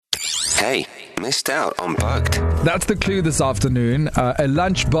Hey, missed out on Bugged. That's the clue this afternoon. A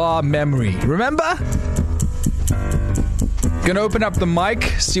lunch bar memory. Remember? Gonna open up the mic,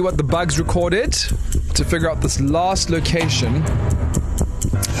 see what the bugs recorded to figure out this last location.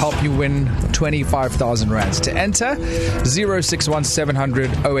 Help you win 25,000 rands. To enter, 061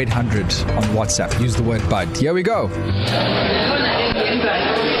 700 0800 on WhatsApp. Use the word bugged. Here we go.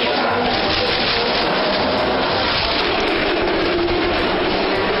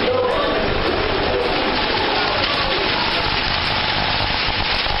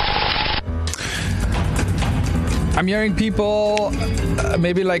 I'm hearing people,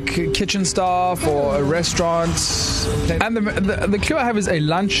 maybe like kitchen staff or a restaurant. And the clue I have is a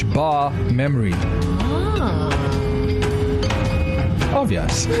lunch bar memory.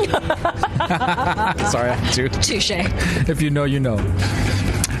 Obvious. Sorry, I had to. Touché. If you know, you know.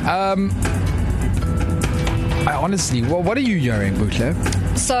 I honestly, what are you hearing, Boutle?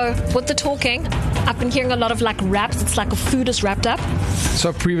 So, with the talking, I've been hearing a lot of like raps. It's like a food is wrapped up.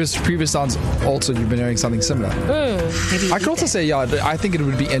 So previous sounds also you've been hearing something similar. Maybe I could also say, yeah, I think it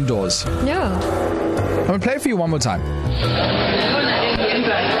would be indoors. Yeah. I'm going to play it for you one more time.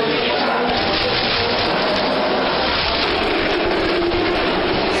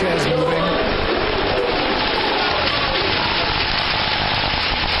 Chairs moving.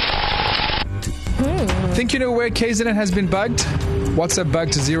 Think you know where KZN has been bugged? WhatsApp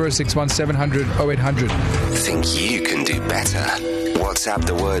bug to 061 700 0800. Think you can do better? WhatsApp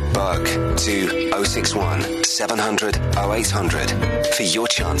the word bug to 061 700 0800 for your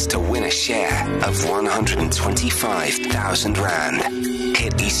chance to win a share of 125,000 rand.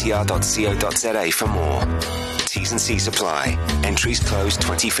 Hit ecr.co.za for more. T's and C's apply. Entries close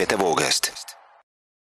 25th of August.